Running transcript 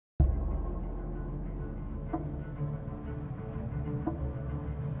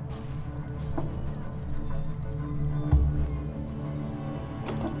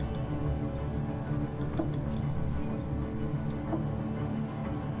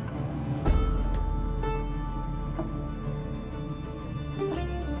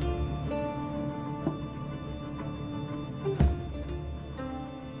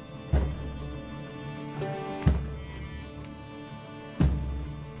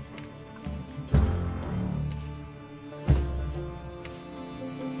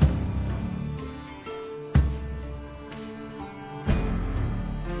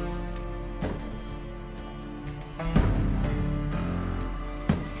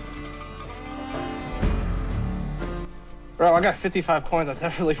Bro, I got 55 coins. I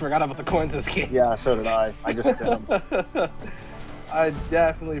definitely forgot about the coins this game. Yeah, so did I. I just spent them. I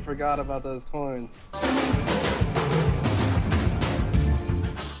definitely forgot about those coins. Watch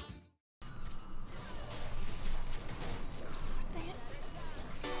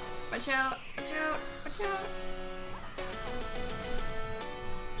out, watch out, watch out.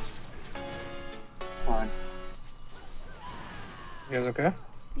 Fine. You guys okay?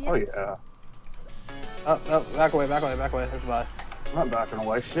 Yeah. Oh, yeah. Oh, no, back away, back away, back away. That's bye. I'm not backing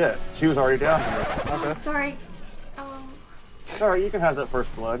away. Shit. She was already down here. Okay. Sorry. Alright, you can have that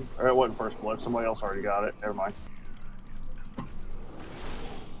first blood. Or it wasn't first blood. Somebody else already got it. Never mind.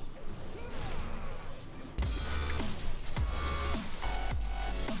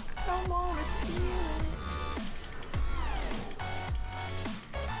 Don't want to steal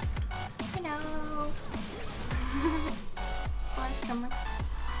it. Hello. Oh, it's coming.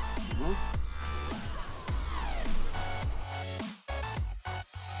 What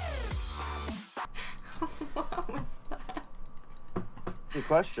was that? Good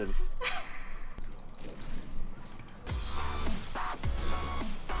question.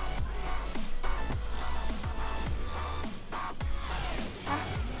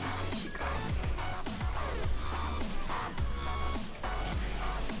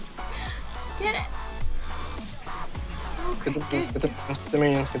 Get it! Okay, Get the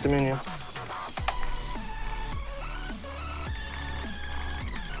minions, get the minions.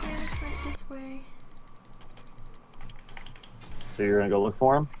 Iris went this way. So you're gonna go look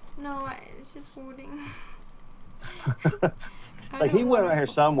for him? No, I was just holding. Like, he went around here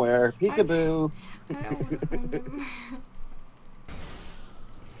somewhere. Peekaboo. I don't want to find him.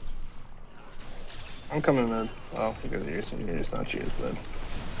 I'm coming mid. Oh, because you're just not cheated, but.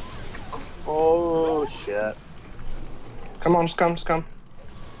 Oh, shit. Come on, just come, just come.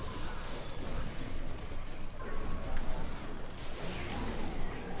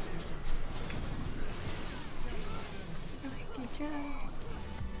 Okay, good job.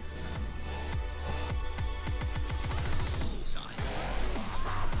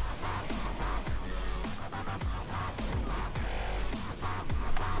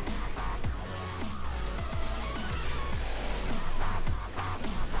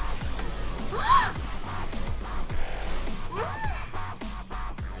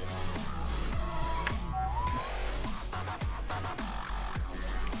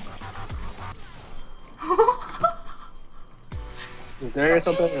 Is there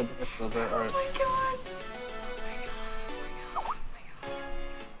something? Or there's still there? Oh Alright. my god!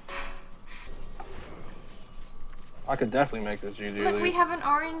 I could definitely make this GG. Look, we have an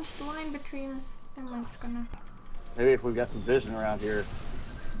orange line between us. Emma's gonna. Maybe if we've got some vision around here.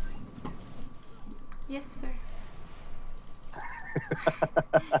 Yes, sir.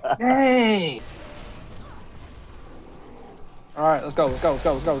 Hey! Alright, let's go, let's go, let's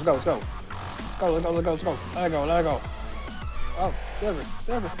go, let's go, let's go, let's go. Let's go, let's go, let's go, let's go. Let it go, let it go. Oh, Sever,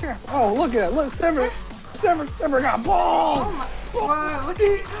 careful. Oh, look at it, look, Sever got balls! Oh my. Whoa, look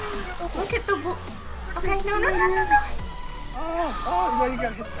at the ball. Okay, no. Oh, you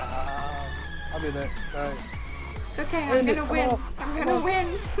gotta hit. I'll be there. Alright. It's okay, I'm gonna win. I'm gonna win.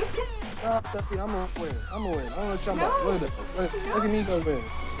 Stephanie, I'm gonna win. I'm gonna let y'all No. know. Look at this. Look at me go win.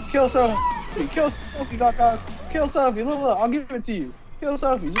 Kill Sophie. Kill Sophie, guys. Kill Sophie. Look, I'll give it to you. Kill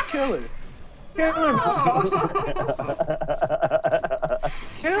Sophie. Just kill her. Kill her.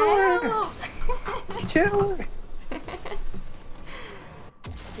 Kill her. Kill her.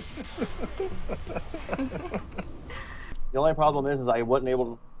 The only problem is I wasn't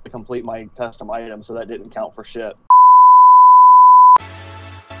able to complete my custom item, so that didn't count for shit.